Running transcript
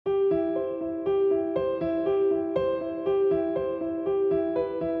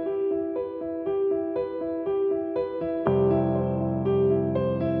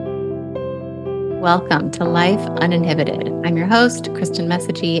Welcome to Life Uninhibited. I'm your host, Kristen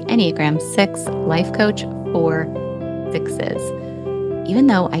Messagey, Enneagram 6 life coach for sixes. Even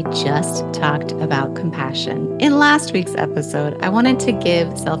though I just talked about compassion in last week's episode, I wanted to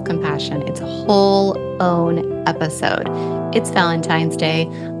give self-compassion its whole own episode. It's Valentine's Day.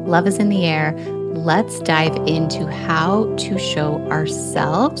 Love is in the air. Let's dive into how to show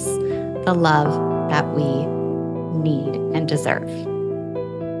ourselves the love that we need and deserve.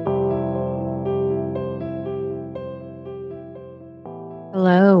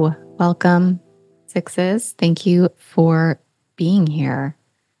 Hello, welcome, sixes. Thank you for being here.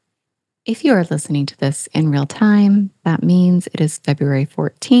 If you are listening to this in real time, that means it is February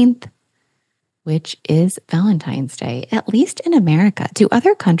 14th, which is Valentine's Day, at least in America. Do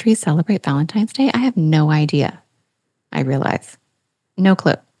other countries celebrate Valentine's Day? I have no idea. I realize. No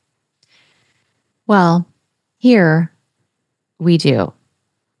clue. Well, here we do,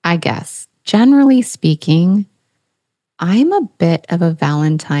 I guess. Generally speaking, I'm a bit of a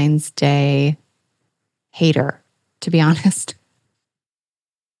Valentine's Day hater, to be honest.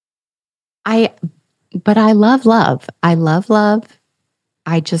 But I love love. I love love.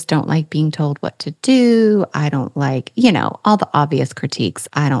 I just don't like being told what to do. I don't like, all the obvious critiques.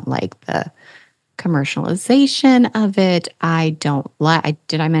 I don't like the commercialization of it.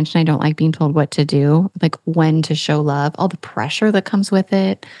 Did I mention I don't like being told what to do? Like when to show love, all the pressure that comes with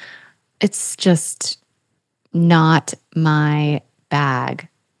it. It's just not my bag.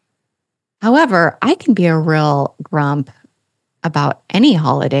 However, I can be a real grump about any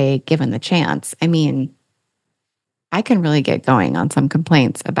holiday given the chance. I mean, I can really get going on some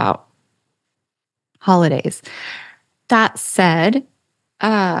complaints about holidays. That said,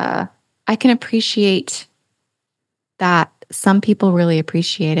 I can appreciate that some people really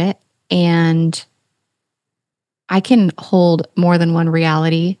appreciate it, and I can hold more than one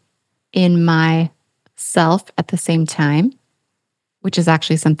reality in myself at the same time, which is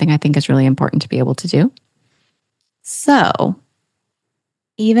actually something I think is really important to be able to do. So,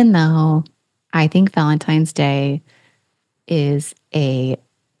 even though I think Valentine's Day is a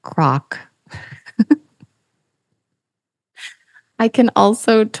crock, I can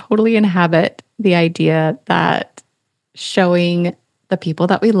also totally inhabit the idea that showing the people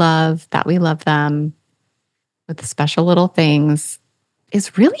that we love them with special little things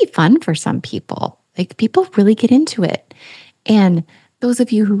is really fun for some people. Like people really get into it. And those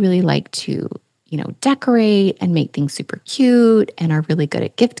of you who really like to, decorate and make things super cute and are really good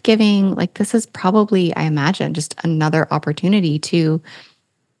at gift giving, like this is probably, I imagine, just another opportunity to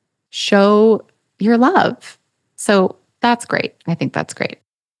show your love. So that's great. I think that's great.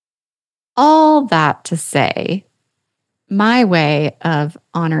 All that to say, my way of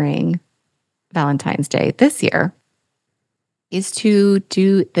honoring Valentine's Day this year is to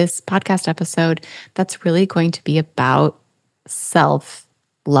do this podcast episode that's really going to be about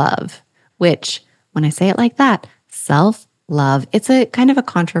self-love, which when I say it like that, self-love, it's a kind of a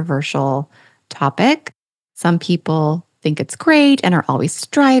controversial topic. Some people think it's great and are always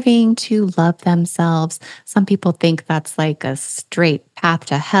striving to love themselves. Some people think that's like a straight path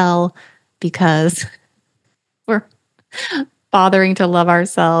to hell because we're bothering to love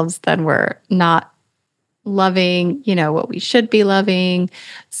ourselves, then we're not loving, what we should be loving.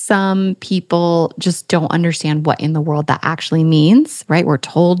 Some people just don't understand what in the world that actually means, right? We're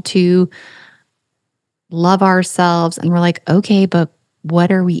told to love ourselves and we're like, okay, but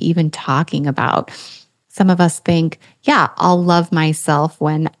what are we even talking about? Some of us think, yeah, I'll love myself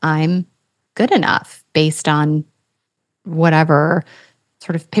when I'm good enough based on whatever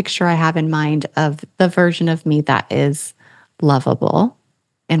sort of picture I have in mind of the version of me that is lovable.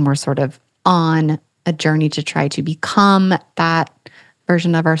 And we're sort of on a journey to try to become that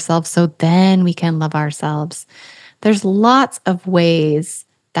version of ourselves so then we can love ourselves. There's lots of ways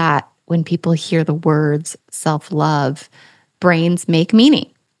that when people hear the words self-love, brains make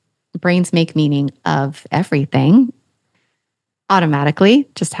meaning. Brains make meaning of everything automatically,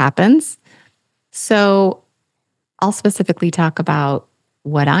 just happens. So I'll specifically talk about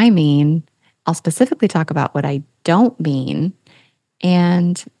what I mean. I'll specifically talk about what I don't mean.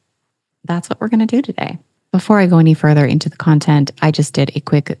 And that's what we're going to do today. Before I go any further into the content, I just did a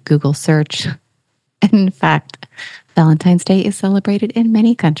quick Google search. And in fact, Valentine's Day is celebrated in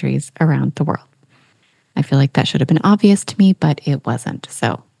many countries around the world. I feel like that should have been obvious to me, but it wasn't.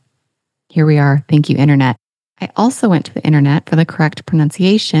 So here we are. Thank you, Internet. I also went to the Internet for the correct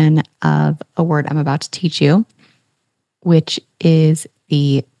pronunciation of a word I'm about to teach you, which is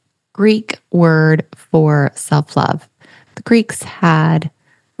the Greek word for self-love. The Greeks had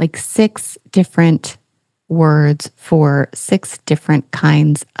like 6 different words for 6 different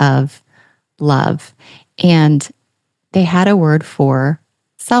kinds of love. And they had a word for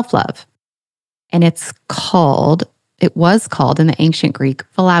self-love. And it was called in the ancient Greek,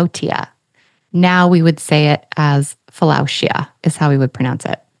 philautia. Now we would say it as philautia, is how we would pronounce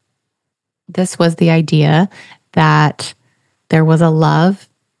it. This was the idea that there was a love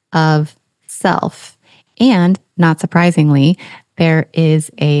of self. And not surprisingly, there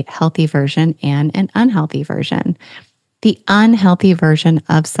is a healthy version and an unhealthy version. The unhealthy version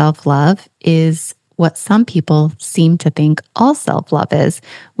of self-love is what some people seem to think all self-love is,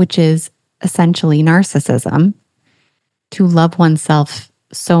 which is essentially narcissism. To love oneself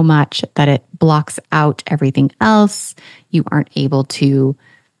so much that it blocks out everything else. You aren't able to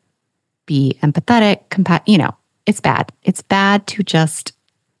be empathetic, it's bad. It's bad to just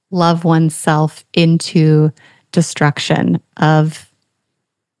love oneself into destruction of,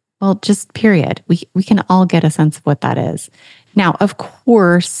 well, just period. We can all get a sense of what that is. Now, of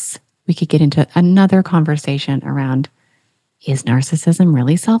course, we could get into another conversation around, is narcissism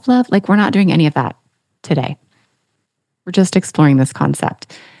really self-love? Like, we're not doing any of that today. We're just exploring this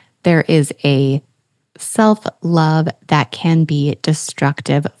concept. There is a self-love that can be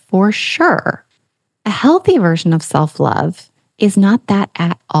destructive for sure. A healthy version of self-love is not that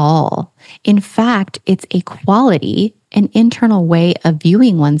at all. In fact, it's a quality, an internal way of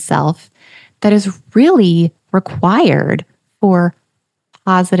viewing oneself that is really required for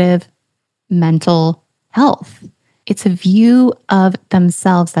positive mental health. It's a view of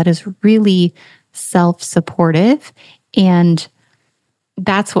themselves that is really self-supportive, and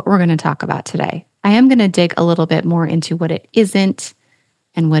that's what we're going to talk about today. I am going to dig a little bit more into what it isn't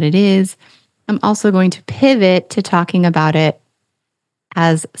and what it is. I'm also going to pivot to talking about it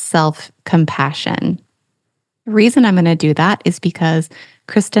as self-compassion. The reason I'm going to do that is because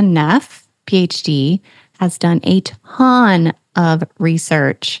Kristin Neff, PhD, has done a ton of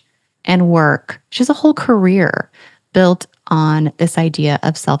research and work. She has a whole career built on this idea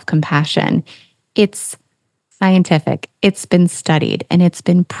of self-compassion. It's scientific, it's been studied, and it's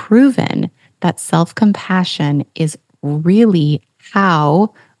been proven that self-compassion is really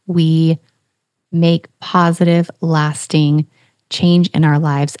how we make positive, lasting change in our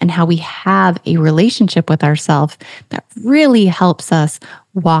lives and how we have a relationship with ourselves that really helps us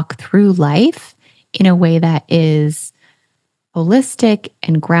walk through life in a way that is holistic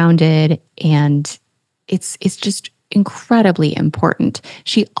and grounded. And it's just incredibly important.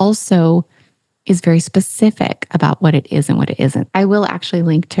 She also is very specific about what it is and what it isn't. I will actually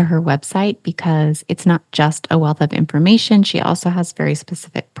link to her website because it's not just a wealth of information. She also has very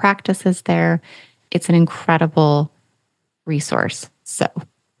specific practices there. It's an incredible resource. So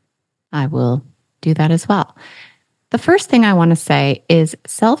I will do that as well. The first thing I want to say is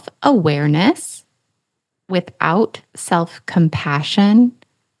self-awareness without self-compassion,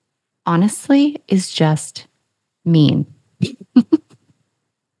 honestly, is just mean.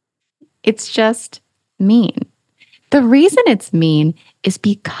 It's just mean. The reason it's mean is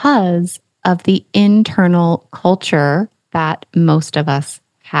because of the internal culture that most of us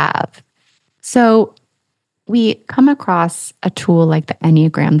have. So we come across a tool like the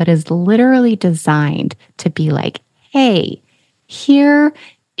Enneagram that is literally designed to be like, hey, here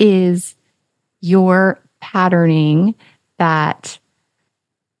is your patterning that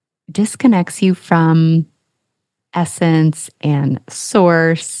disconnects you from essence and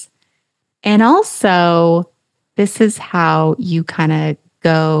source. And also, this is how you kind of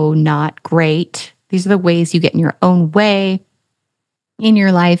go not great. These are the ways you get in your own way, in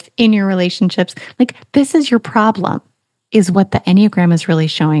your life, in your relationships. Like, this is your problem, is what the Enneagram is really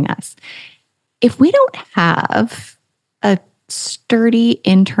showing us. If we don't have a sturdy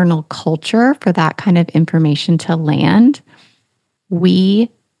internal culture for that kind of information to land,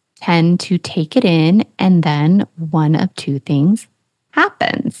 we tend to take it in, and then one of two things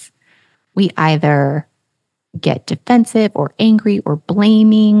happens. We either get defensive or angry or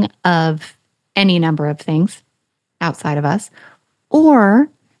blaming of any number of things outside of us, or,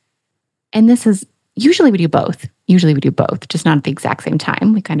 and this is usually we do both, just not at the exact same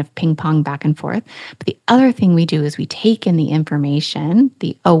time. We kind of ping pong back and forth. But the other thing we do is we take in the information,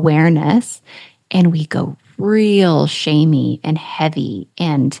 the awareness, and we go real shamey and heavy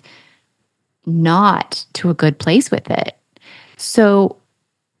and not to a good place with it. So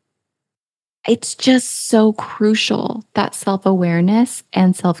it's just so crucial that self-awareness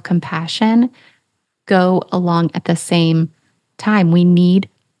and self-compassion go along at the same time. We need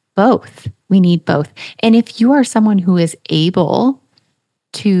both. And if you are someone who is able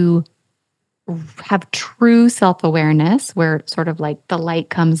to have true self-awareness, where sort of like the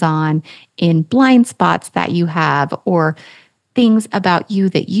light comes on in blind spots that you have, or things about you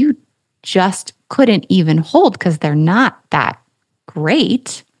that you just couldn't even hold because they're not that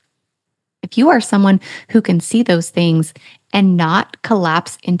great. If you are someone who can see those things and not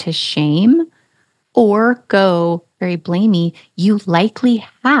collapse into shame or go very blamey, you likely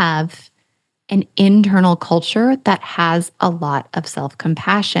have an internal culture that has a lot of self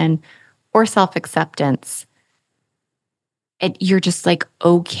compassion or self acceptance. And you're just like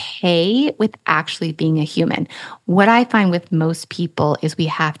okay with actually being a human. What I find with most people is we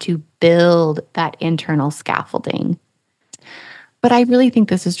have to build that internal scaffolding. But I really think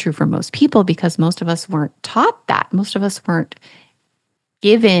this is true for most people because most of us weren't taught that. Most of us weren't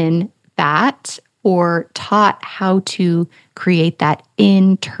given that or taught how to create that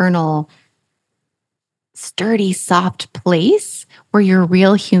internal sturdy, soft place where your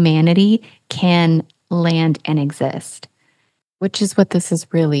real humanity can land and exist, which is what this is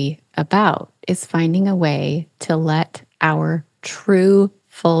really about, is finding a way to let our true,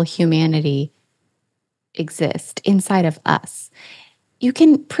 full humanity exist inside of us. You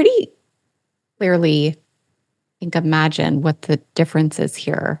can pretty clearly imagine what the difference is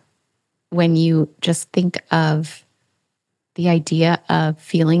here when you just think of the idea of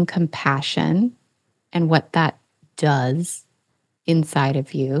feeling compassion and what that does inside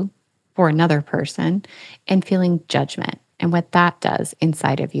of you for another person, and feeling judgment and what that does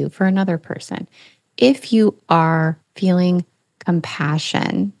inside of you for another person. If you are feeling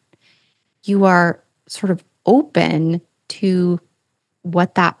compassion, you are sort of open to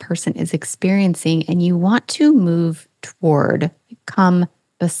what that person is experiencing and you want to move toward, come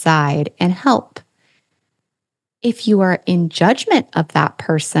beside, and help. If you are in judgment of that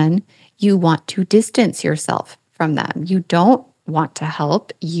person, you want to distance yourself from them. You don't want to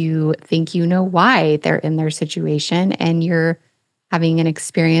help. You think you know why they're in their situation and you're having an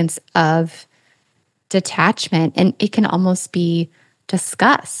experience of detachment. And it can almost be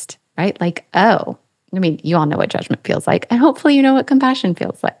disgust, right? Like, oh, I mean, you all know what judgment feels like. And hopefully you know what compassion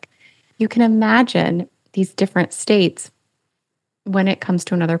feels like. You can imagine these different states when it comes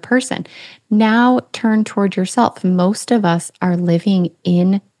to another person. Now turn toward yourself. Most of us are living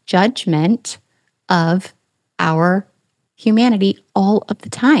in judgment of our humanity all of the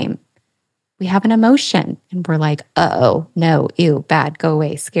time. We have an emotion and we're like, oh, no, ew, bad, go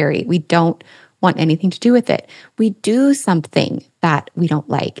away, scary. We don't want anything to do with it. We do something that we don't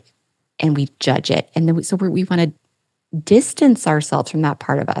like and we judge it. And then we want to distance ourselves from that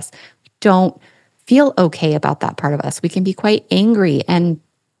part of us. We don't feel okay about that part of us. We can be quite angry and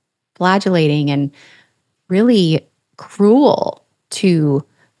flagellating and really cruel to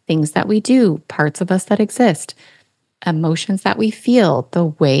things that we do, parts of us that exist, emotions that we feel, the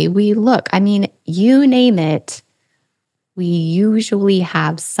way we look. I mean, you name it, we usually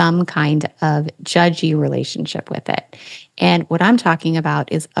have some kind of judgy relationship with it. And what I'm talking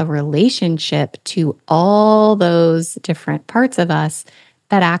about is a relationship to all those different parts of us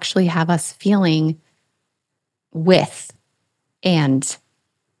that actually have us feeling with and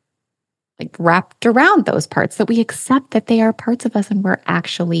like wrapped around those parts, that we accept that they are parts of us and we're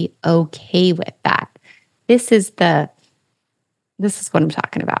actually okay with that. This is what I'm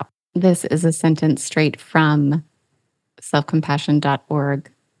talking about. This is a sentence straight from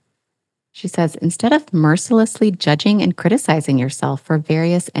selfcompassion.org. She says, instead of mercilessly judging and criticizing yourself for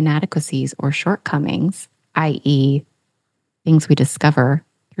various inadequacies or shortcomings, i.e., things we discover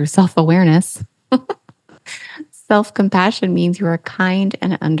through self awareness, self compassion means you are kind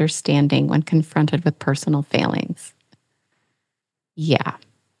and understanding when confronted with personal failings. Yeah.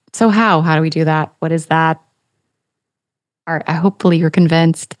 So, how do we do that? What is that? All right, hopefully you're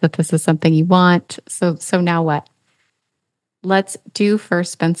convinced that this is something you want. So now what? Let's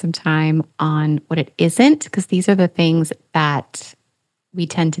first spend some time on what it isn't, because these are the things that we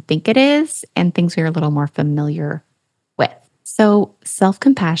tend to think it is and things we're a little more familiar with. So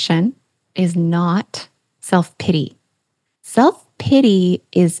self-compassion is not self-pity. Self-pity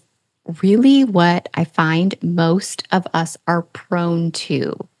is really what I find most of us are prone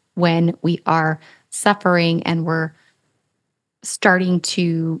to when we are suffering and we're starting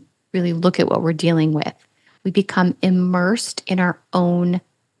to really look at what we're dealing with. We become immersed in our own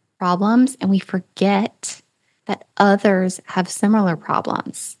problems and we forget that others have similar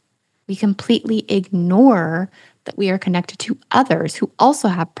problems. We completely ignore that we are connected to others who also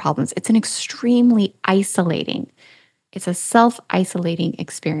have problems. It's an extremely isolating, it's a self-isolating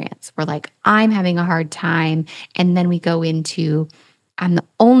experience. We're like, I'm having a hard time. And then we go into, I'm the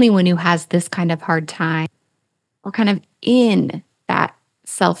only one who has this kind of hard time. We're kind of in that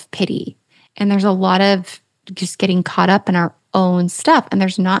self-pity. And there's a lot of just getting caught up in our own stuff. And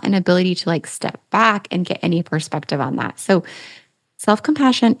there's not an ability to like step back and get any perspective on that. So Self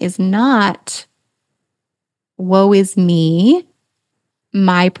compassion is not, woe is me.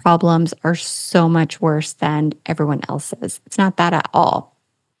 My problems are so much worse than everyone else's. It's not that at all.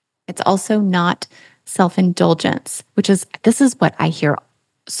 It's also not self-indulgence, this is what I hear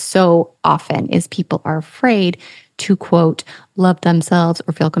so often is people are afraid to quote love themselves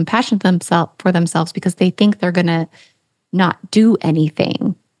or feel compassion for themselves because they think they're going to not do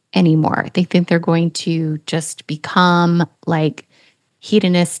anything anymore. They think they're going to just become like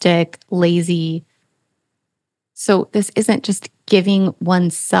hedonistic, lazy. So this isn't just giving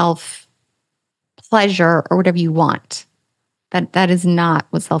oneself pleasure or whatever you want. That is not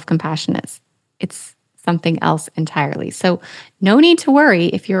what self-compassion is. It's something else entirely. So no need to worry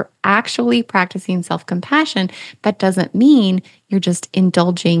if you're actually practicing self-compassion. That doesn't mean you're just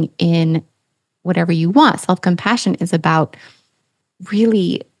indulging in whatever you want. Self-compassion is about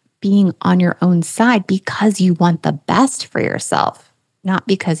really being on your own side because you want the best for yourself, not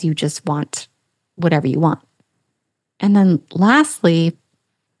because you just want whatever you want. And then lastly,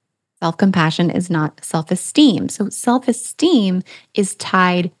 self-compassion is not self-esteem. So self-esteem is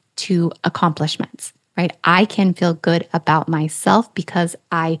tied to accomplishments, right? I can feel good about myself because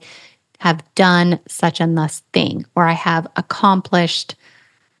I have done such and thus thing, or I have accomplished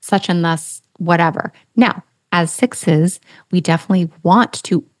such and thus whatever. Now, as sixes, we definitely want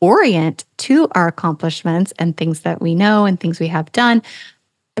to orient to our accomplishments and things that we know and things we have done,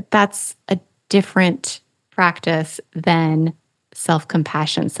 but that's a different practice than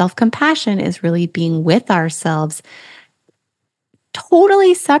self-compassion. Self-compassion is really being with ourselves,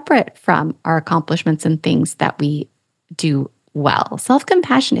 totally separate from our accomplishments and things that we do well.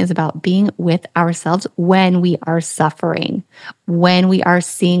 Self-compassion is about being with ourselves when we are suffering, when we are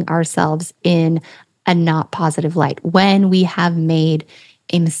seeing ourselves in a not positive light, when we have made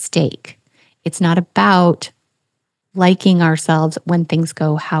a mistake. It's not about liking ourselves when things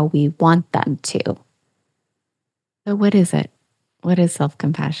go how we want them to. So what is it? What is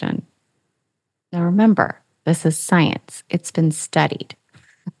self-compassion? Now remember, this is science. It's been studied.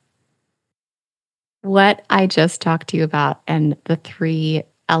 What I just talked to you about and the three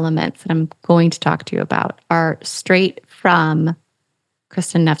elements that I'm going to talk to you about are straight from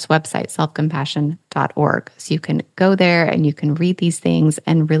Kristin Neff's website, selfcompassion.org. So you can go there and you can read these things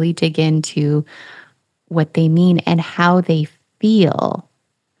and really dig into what they mean and how they feel.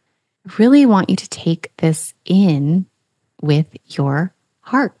 I really want you to take this in with your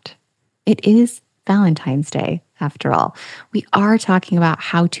heart. It is Valentine's Day, after all. We are talking about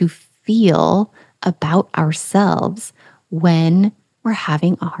how to feel about ourselves when we're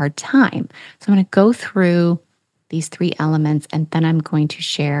having a hard time. So I'm going to go through these three elements and then I'm going to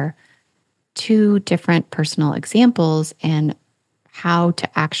share two different personal examples and how to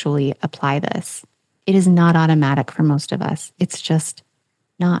actually apply this. It is not automatic for most of us. It's just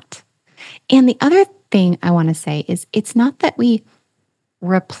not. And the other thing I want to say is it's not that we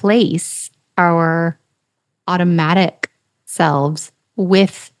replace our automatic selves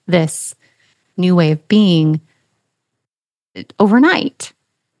with this new way of being overnight.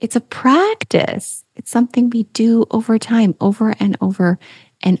 It's a practice. It's something we do over time, over and over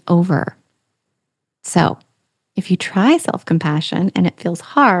and over. So if you try self-compassion and it feels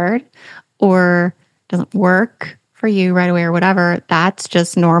hard or doesn't work for you right away or whatever, that's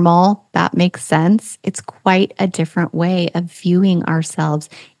just normal. That makes sense. It's quite a different way of viewing ourselves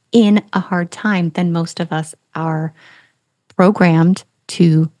in a hard time than most of us are programmed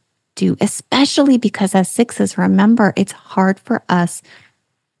to do, especially because as sixes, remember, it's hard for us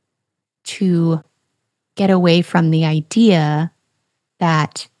to get away from the idea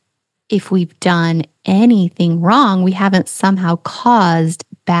that if we've done anything wrong, we haven't somehow caused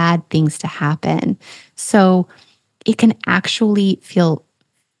bad things to happen. So it can actually feel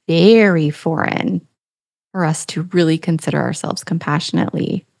very foreign for us to really consider ourselves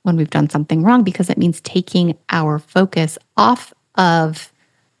compassionately when we've done something wrong, because it means taking our focus off of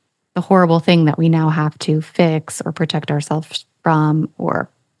the horrible thing that we now have to fix or protect ourselves from or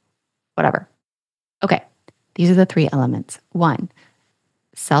whatever. Okay, these are the three elements. One,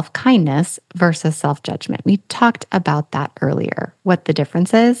 self-kindness versus self-judgment. We talked about that earlier, what the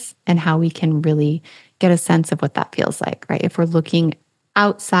difference is and how we can really get a sense of what that feels like, right? If we're looking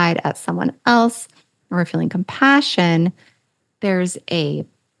outside at someone else or we're feeling compassion, there's a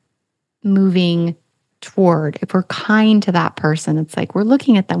moving toward, if we're kind to that person, it's like we're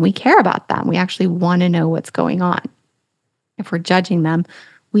looking at them, we care about them, we actually want to know what's going on. If we're judging them,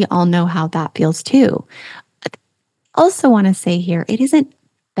 we all know how that feels too. I also want to say here, it isn't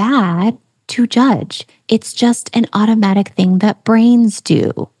bad to judge. It's just an automatic thing that brains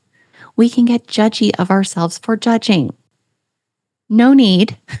do. We can get judgy of ourselves for judging. No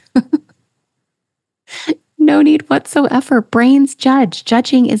need. No need whatsoever. Brains judge.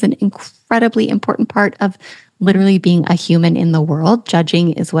 Judging is an incredibly important part of literally being a human in the world.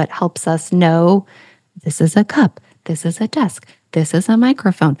 Judging is what helps us know this is a cup, this is a desk, this is a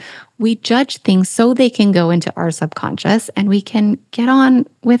microphone. We judge things so they can go into our subconscious and we can get on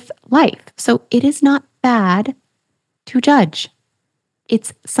with life. So it is not bad to judge.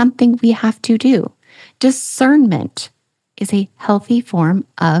 It's something we have to do. Discernment is a healthy form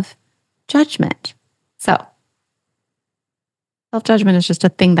of judgment. So, self-judgment is just a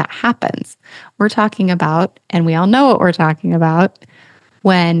thing that happens. We're talking about, and we all know what we're talking about,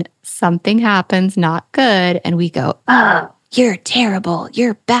 when something happens not good and we go, oh, you're terrible.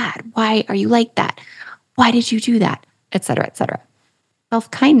 You're bad. Why are you like that? Why did you do that? Etc., etc.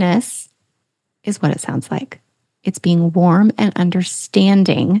 Self-kindness is what it sounds like. It's being warm and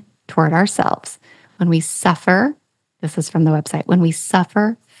understanding toward ourselves. When we suffer, this is from the website, when we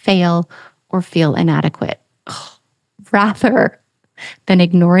suffer, fail, or feel inadequate, rather than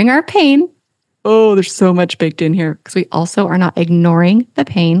ignoring our pain. Oh, there's so much baked in here because we also are not ignoring the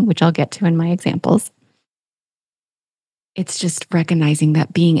pain, which I'll get to in my examples. It's just recognizing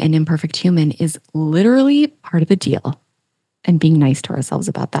that being an imperfect human is literally part of the deal and being nice to ourselves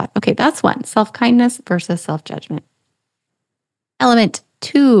about that. Okay, that's one, self-kindness versus self-judgment. Element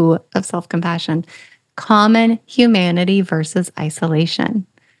 2 of self-compassion, common humanity versus isolation.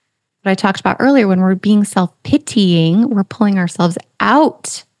 What I talked about earlier, when we're being self-pitying, we're pulling ourselves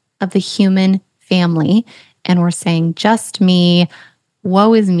out of the human family and we're saying, just me,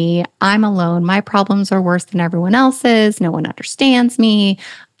 woe is me, I'm alone, my problems are worse than everyone else's, no one understands me,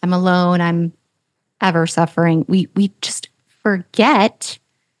 I'm alone, I'm ever suffering. We just forget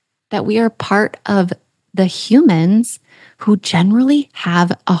that we are part of the humans who generally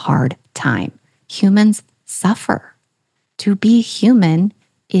have a hard time. Humans suffer. To be human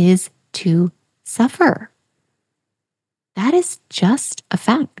is to suffer. That is just a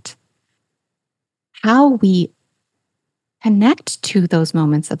fact. How we connect to those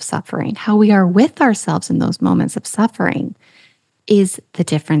moments of suffering, how we are with ourselves in those moments of suffering is the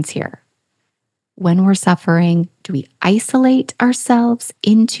difference here. When we're suffering, do we isolate ourselves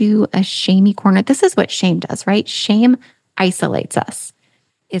into a shamey corner? This is what shame does, right? Shame isolates us.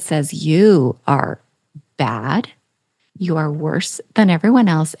 It says you are bad, you are worse than everyone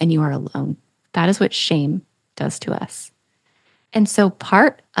else, and you are alone. That is what shame does to us. And so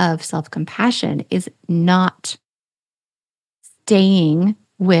part of self-compassion is not staying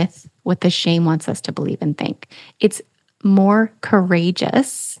with what the shame wants us to believe and think. It's more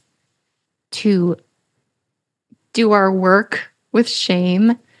courageous to do our work with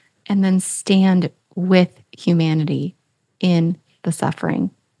shame and then stand with humanity in the suffering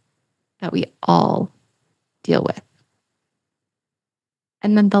that we all deal with.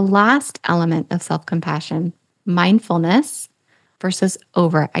 And then the last element of self-compassion, mindfulness versus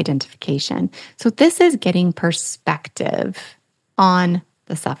over-identification. So this is getting perspective on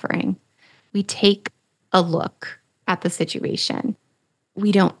the suffering. We take a look at the situation.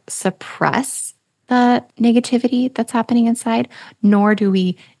 We don't suppress the negativity that's happening inside, nor do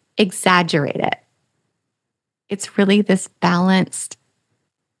we exaggerate it. It's really this balanced,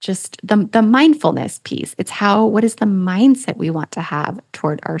 just the mindfulness piece. It's what is the mindset we want to have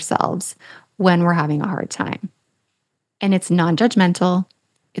toward ourselves when we're having a hard time. And it's non-judgmental.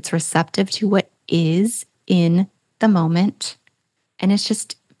 It's receptive to what is in the moment. And it's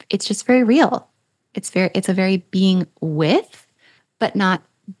just very real. It's a very being with, but not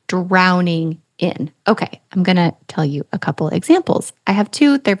drowning in. Okay, I'm going to tell you a couple examples. I have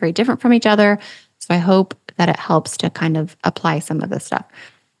two. They're very different from each other. So I hope that it helps to kind of apply some of this stuff.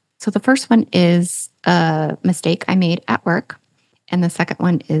 So the first one is a mistake I made at work. And the second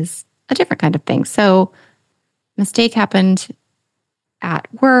one is a different kind of thing. So mistake happened at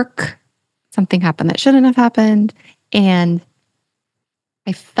work. Something happened that shouldn't have happened. And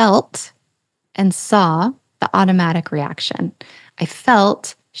I felt and saw the automatic reaction. I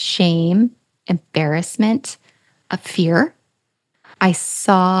felt shame, embarrassment, a fear. I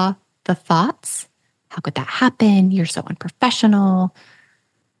saw the thoughts. How could that happen? You're so unprofessional.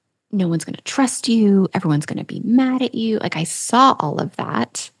 No one's going to trust you. Everyone's going to be mad at you. Like I saw all of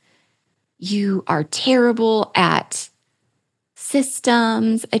that. You are terrible at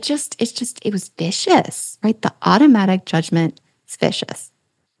systems. It was vicious, right? The automatic judgment is vicious.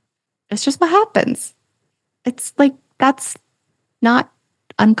 It's just what happens. It's like, that's not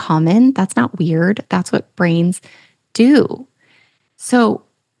uncommon. That's not weird. That's what brains do. So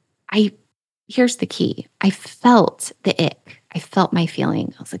here's the key. I felt the ick. I felt my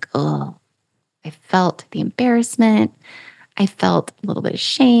feeling. I was like, oh, I felt the embarrassment. I felt a little bit of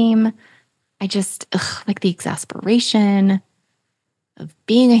shame. I just, like the exasperation of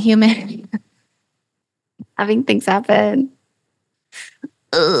being a human, having things happen.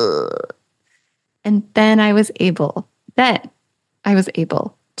 Ugh. And then I was able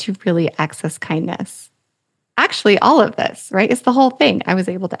to really access kindness. Actually, all of this, right? It's the whole thing. I was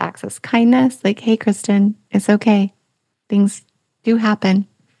able to access kindness. Like, hey, Kristen, it's okay. Things do happen.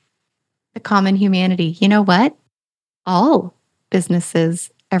 The common humanity. You know what? All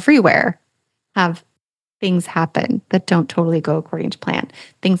businesses everywhere have things happen that don't totally go according to plan,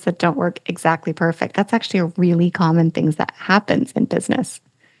 things that don't work exactly perfect. That's actually a really common thing that happens in business.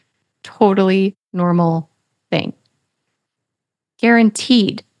 Totally normal thing.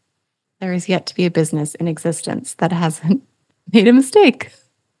 Guaranteed, there is yet to be a business in existence that hasn't made a mistake.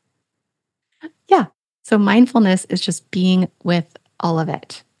 Yeah. So mindfulness is just being with all of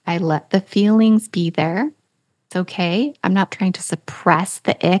it. I let the feelings be there. It's okay. I'm not trying to suppress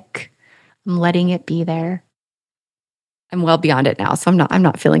the ick. I'm letting it be there. I'm well beyond it now, so I'm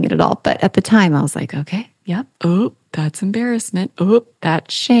not feeling it at all. But at the time I was like, okay, yep. Oh, that's embarrassment. Oh,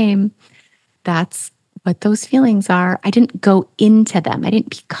 that's shame. That's what those feelings are. I didn't go into them. I didn't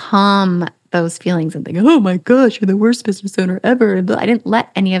become those feelings and think, oh my gosh, you're the worst business owner ever. I didn't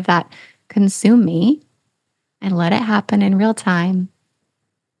let any of that consume me. I let it happen in real time.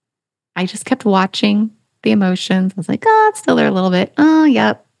 I just kept watching the emotions. I was like, oh, it's still there a little bit. Oh,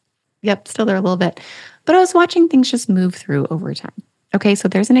 yep, still there a little bit. But I was watching things just move through over time. Okay, so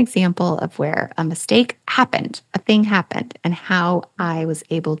there's an example of where a mistake happened, a thing happened, and how I was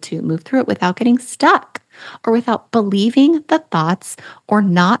able to move through it without getting stuck or without believing the thoughts or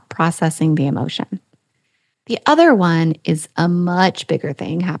not processing the emotion. The other one is a much bigger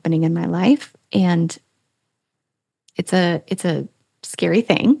thing happening in my life, and it's a scary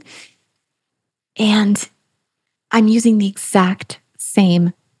thing. And I'm using the exact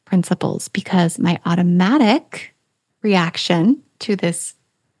same principles because my automatic reaction to this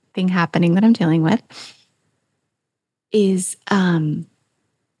thing happening that I'm dealing with is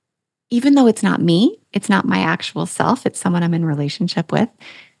even though it's not me, it's not my actual self, it's someone I'm in relationship with,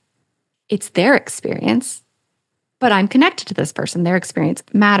 it's their experience, but I'm connected to this person. Their experience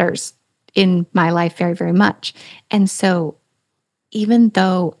matters in my life very, very much. And so even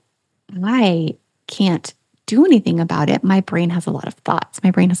though I can't do anything about it, my brain has a lot of thoughts.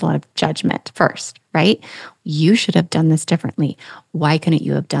 My brain has a lot of judgment first, right? You should have done this differently. Why couldn't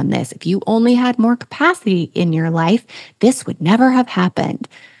you have done this? If you only had more capacity in your life, this would never have happened,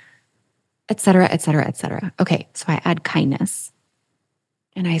 et cetera, et cetera, et cetera. Okay, so I add kindness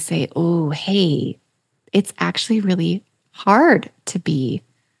and I say, oh, hey, it's actually really hard to be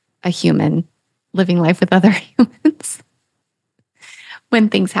a human living life with other humans when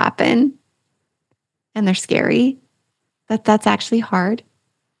things happen and they're scary. That's actually hard.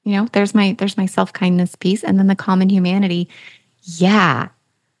 You know, there's my self-kindness piece. And then the common humanity. Yeah,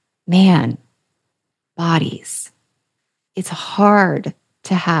 man, bodies. It's hard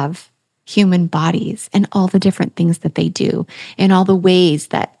to have human bodies and all the different things that they do and all the ways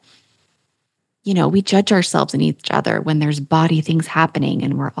that, you know, we judge ourselves and each other when there's body things happening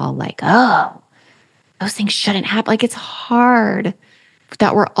and we're all like, oh, those things shouldn't happen. Like, it's hard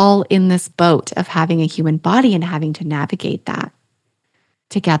that we're all in this boat of having a human body and having to navigate that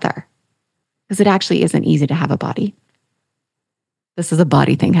together. Because it actually isn't easy to have a body. This is a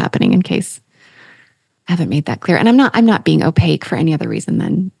body thing happening, in case I haven't made that clear. And I'm not being opaque for any other reason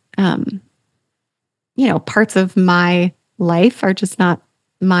than you know, parts of my life are just not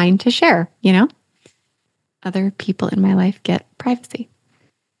mine to share, you know? Other people in my life get privacy.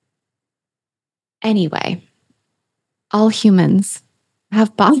 Anyway, all humans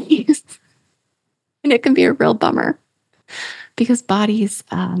have bodies. And it can be a real bummer because bodies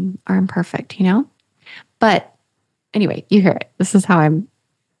are imperfect, you know? But anyway, you hear it. This is how I'm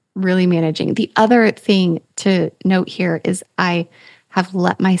really managing. The other thing to note here is I have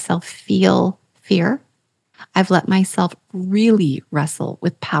let myself feel fear. I've let myself really wrestle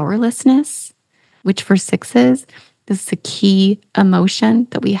with powerlessness, which for sixes, this is a key emotion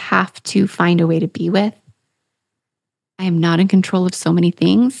that we have to find a way to be with. I am not in control of so many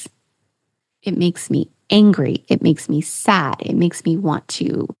things. It makes me angry. It makes me sad. It makes me want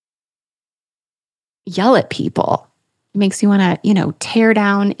to yell at people. It makes me want to, you know, tear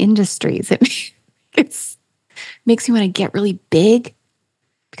down industries. It makes me want to get really big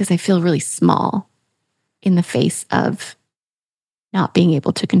because I feel really small in the face of not being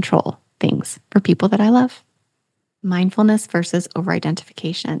able to control things for people that I love. Mindfulness versus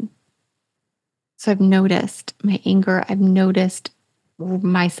over-identification. So I've noticed my anger. I've noticed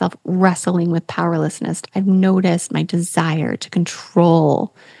myself wrestling with powerlessness. I've noticed my desire to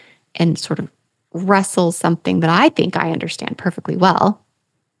control and sort of wrestle something that I think I understand perfectly well,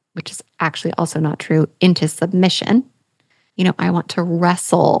 which is actually also not true, into submission. I want to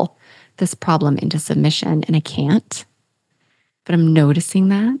wrestle this problem into submission and I can't. But I'm noticing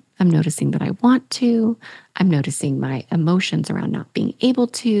that. I'm noticing that I want to. I'm noticing my emotions around not being able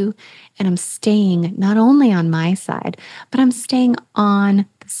to. And I'm staying not only on my side, but I'm staying on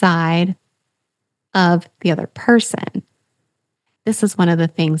the side of the other person. This is one of the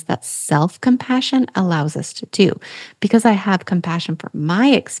things that self-compassion allows us to do. Because I have compassion for my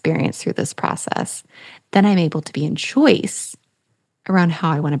experience through this process, then I'm able to be in choice around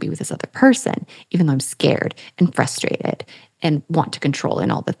how I want to be with this other person, even though I'm scared and frustrated and want to control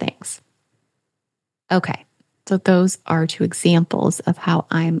and all the things. Okay, so those are two examples of how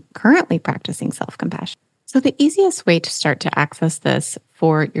I'm currently practicing self-compassion. So the easiest way to start to access this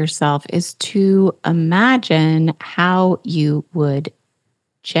for yourself is to imagine how you would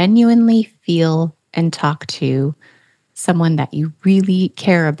genuinely feel and talk to someone that you really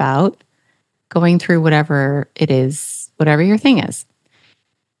care about going through whatever it is, whatever your thing is.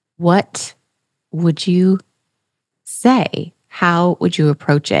 What would you say? How would you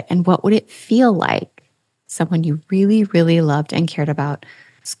approach it? And what would it feel like? Someone you really, really loved and cared about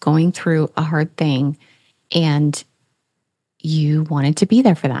is going through a hard thing and you wanted to be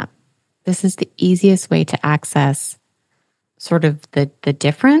there for them. This is the easiest way to access sort of the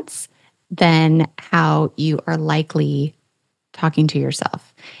difference than how you are likely talking to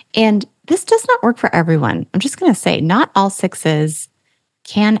yourself. And this does not work for everyone. I'm just going to say, not all sixes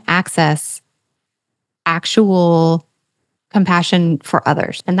can access actual compassion for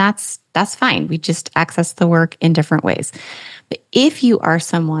others. And that's fine. We just access the work in different ways. But if you are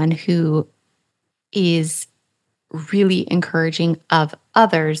someone who is really encouraging of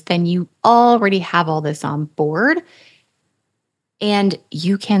others, then you already have all this on board and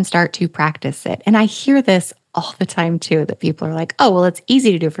you can start to practice it. And I hear this all the time too, that people are like, oh, well, it's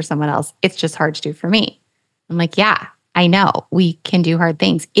easy to do for someone else. It's just hard to do for me. I'm like, yeah, I know we can do hard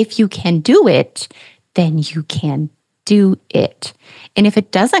things. If you can do it, then you can do it. And if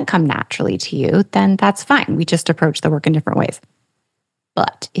it doesn't come naturally to you, then that's fine. We just approach the work in different ways.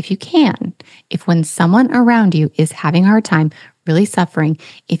 But if you can, if when someone around you is having a hard time, really suffering,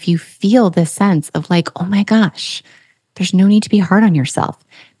 if you feel this sense of like, oh my gosh, there's no need to be hard on yourself.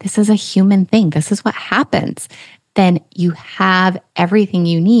 This is a human thing. This is what happens. Then you have everything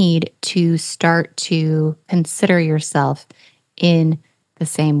you need to start to consider yourself in the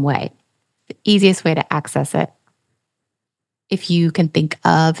same way. The easiest way to access it, if you can think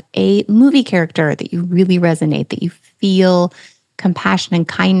of a movie character that you really resonate, that you feel compassion and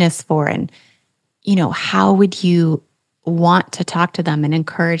kindness for, and how would you want to talk to them and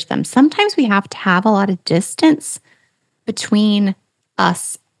encourage them? Sometimes we have to have a lot of distance between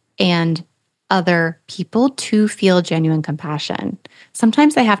us and other people to feel genuine compassion.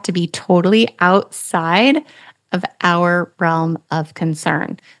 Sometimes they have to be totally outside of our realm of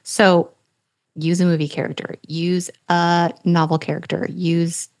concern. So use a movie character, use a novel character,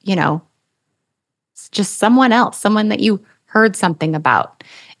 use, just someone else, someone that you heard something about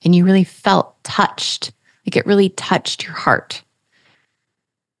and you really felt touched, like it really touched your heart.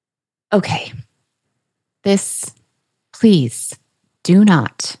 Okay, please do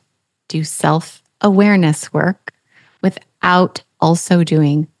not do self-awareness work without also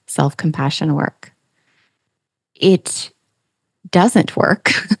doing self-compassion work. It doesn't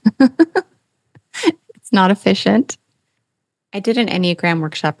work. It's not efficient. I did an Enneagram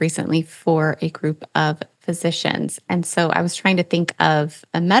workshop recently for a group of physicians. And so I was trying to think of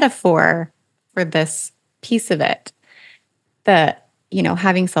a metaphor for this piece of it,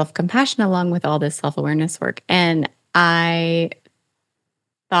 having self-compassion along with all this self-awareness work. And I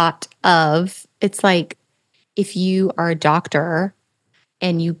thought of, it's like if you are a doctor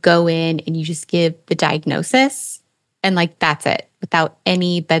and you go in and you just give the diagnosis and like that's it, without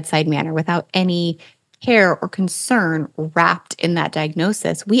any bedside manner, without any care or concern wrapped in that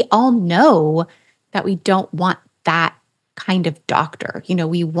diagnosis. We all know that we don't want that kind of doctor.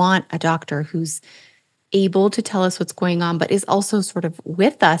 We want a doctor who's able to tell us what's going on, but is also sort of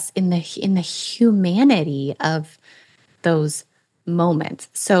with us in the humanity of those moments.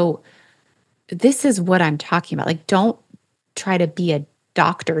 So this is what I'm talking about. Like, don't try to be a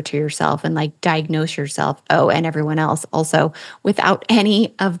doctor to yourself and like diagnose yourself, and everyone else also, without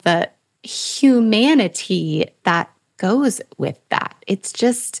any of the humanity that goes with that. It's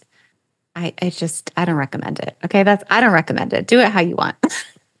just, I don't recommend it. Okay. I don't recommend it. Do it how you want.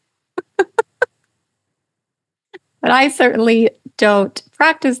 But I certainly don't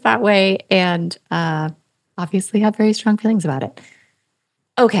practice that way and obviously have very strong feelings about it.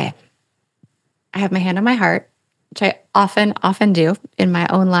 Okay. I have my hand on my heart, which I often do in my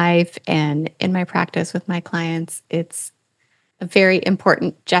own life and in my practice with my clients. It's a very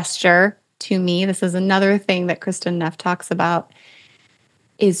important gesture to me. This is another thing that Kristen Neff talks about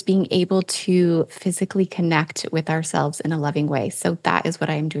is being able to physically connect with ourselves in a loving way. So that is what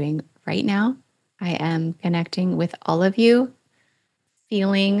I am doing right now. I am connecting with all of you,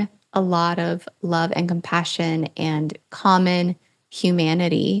 feeling a lot of love and compassion and common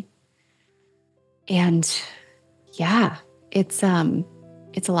humanity. And yeah, it's a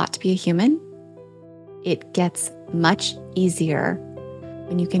lot to be a human. It gets much easier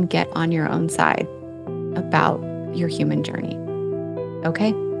when you can get on your own side about your human journey.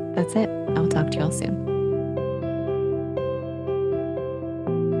 Okay, that's it. I'll talk to y'all soon.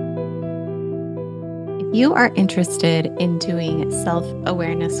 If you are interested in doing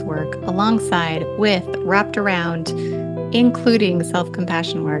self-awareness work alongside with wrapped around, including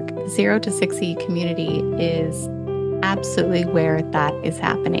self-compassion work, 0 to 60 community is absolutely where that is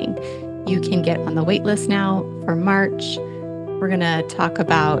happening. You can get on the wait list now for March. We're going to talk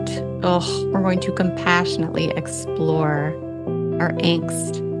about, we're going to compassionately explore our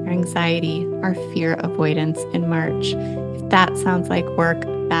angst, our anxiety, our fear avoidance in March. If that sounds like work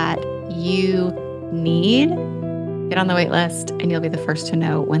that you need, get on the wait list and you'll be the first to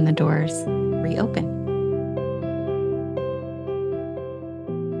know when the doors reopen.